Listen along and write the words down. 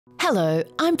Hello,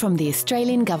 I'm from the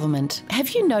Australian Government.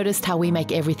 Have you noticed how we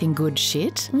make everything good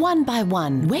shit? One by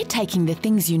one, we're taking the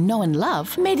things you know and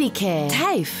love: Medicare,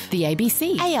 TAFE, the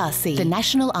ABC, ARC, the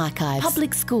National Archives,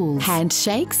 public schools,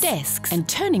 handshakes, desks, and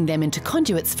turning them into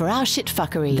conduits for our shit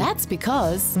fuckery. That's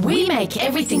because we make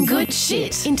everything good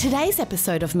shit. In today's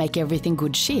episode of Make Everything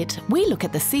Good Shit, we look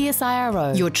at the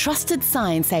CSIRO, your trusted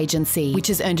science agency, which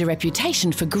has earned a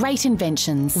reputation for great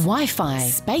inventions, Wi-Fi,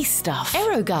 space stuff,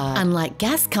 AeroGuard, unlike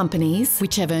gas companies,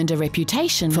 which have earned a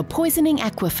reputation for poisoning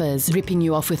aquifers, ripping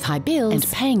you off with high bills,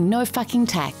 and paying no fucking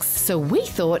tax. So we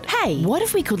thought, hey, what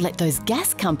if we could let those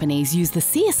gas companies use the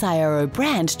CSIRO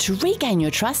brand to regain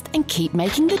your trust and keep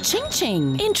making the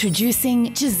ching-ching?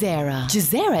 Introducing Giordano.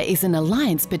 Giordano is an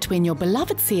alliance between your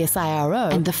beloved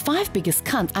CSIRO and the 5 biggest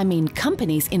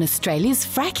companies in Australia's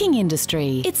fracking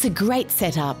industry. It's a great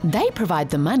setup. They provide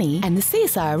the money and the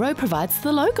CSIRO provides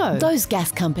the logo. Those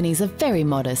gas companies are very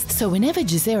modest, so whenever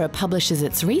Giordano publishes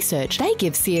its research, they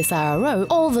give CSIRO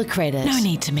all the credit. No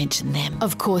need to mention them.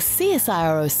 Of course,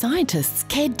 CSIRO scientists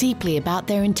care deeply about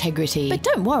their integrity. But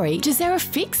don't worry, Giordano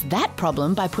fixed that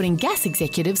problem by putting gas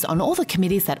executives on all the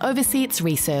committees that oversee its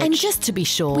research. And just to be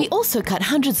sure, we also cut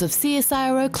hundreds of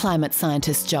CSIRO climate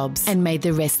scientist jobs and made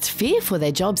the rest fear for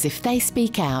their jobs if they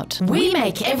speak out. We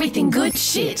make everything good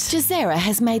shit. Giordano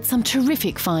has made some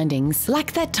terrific findings,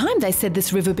 like that time they said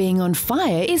this river being on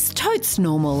fire is totes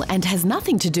normal and has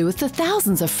nothing to do with the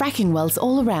thousands of fracking wells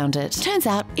all around it. Turns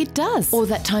out it does. Or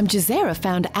that time Giordano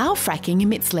found our fracking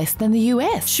emits less than the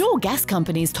US. Sure, gas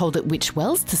companies told it which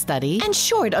wells to study, and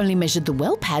sure, it only measured the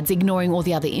well pads, ignoring all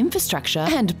the other infrastructure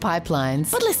and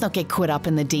pipelines. But let's not get caught up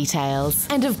in the details.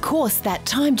 And of course, that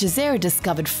time Giordano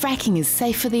discovered fracking is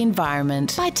safe for the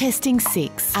environment by testing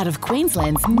 6 out of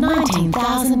Queensland's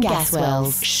 19,000 gas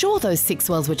wells. Sure, those 6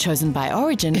 wells were chosen by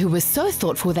Origin, who was so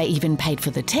thoughtful they even paid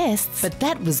for the tests, but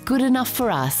that was good enough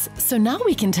for us. So now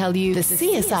we can tell you the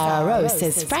CSIRO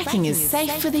says fracking is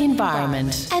safe for the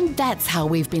environment. And that's how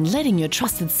we've been letting your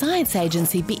trusted science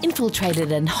agency be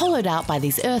infiltrated and hollowed out by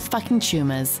these earth-fucking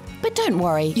tumours. But don't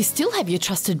worry, you still have your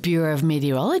trusted Bureau of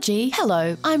Meteorology.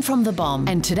 Hello, I'm from the bomb.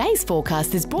 And today's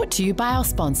forecast is brought to you by our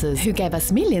sponsors, who gave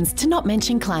us millions to not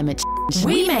mention climate change.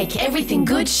 We make everything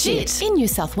good shit. In New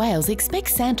South Wales, expect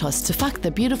Santos to fuck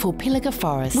the beautiful Pilliga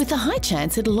forest, with a high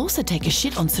chance it'll also take a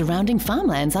shit on surrounding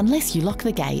farmlands unless you lock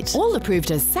the gate. All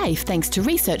approved as safe thanks to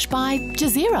research by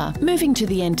Giordano. Moving to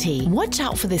the NT, watch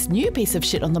out for this new piece of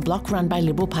shit on the block run by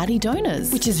Liberal Party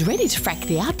donors, which is ready to frack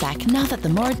the outback now that the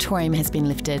moratorium has been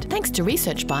lifted, thanks to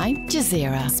research by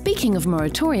Giordano. Speaking of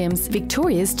moratoriums,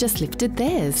 Victoria's just lifted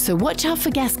theirs, so watch out for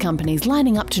gas companies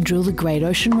lining up to drill the Great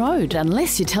Ocean Road,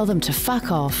 unless you tell them to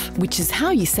fuck off, which is how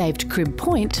you saved Crib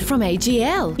Point from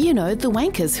AGL. You know, the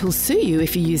wankers who'll sue you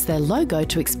if you use their logo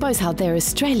to expose how they're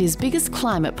Australia's biggest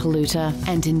climate polluter.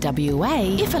 And in WA,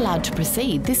 if allowed to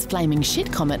proceed, this flaming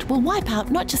shit comet will wipe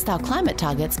out not just our climate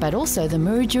targets, but also the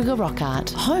Murujuga rock art,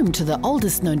 home to the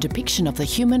oldest known depiction of the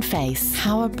human face.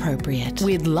 How appropriate.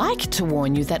 We'd like to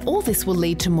warn you that all this will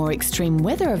lead to more extreme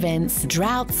weather events,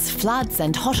 droughts, floods,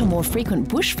 and hotter, more frequent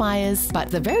bushfires. But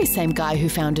the very same guy who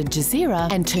founded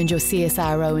Giordano and turned your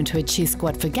CSIRO into a cheer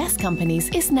squad for gas companies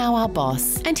is now our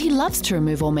boss. And he loves to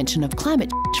remove all mention of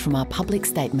climate from our public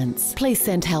statements. Please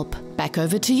send help. Back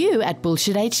over to you at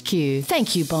Bullshit HQ.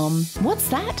 Thank you, Bomb. What's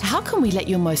that? How can we let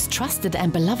your most trusted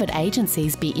and beloved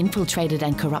agencies be infiltrated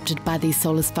and corrupted by these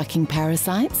soulless fucking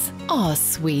parasites? Oh,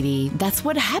 sweetie, that's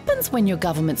what happens when your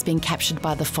government's being captured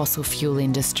by the fossil fuel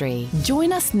industry.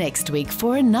 Join us next week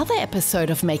for another episode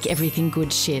of Make Everything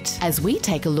Good Shit, as we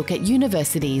take a look at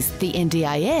universities, the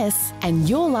NDIS, and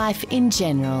your life in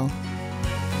general.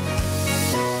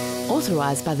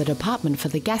 Authorised by the Department for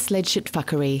the Gas-Led Shit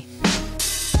Fuckery.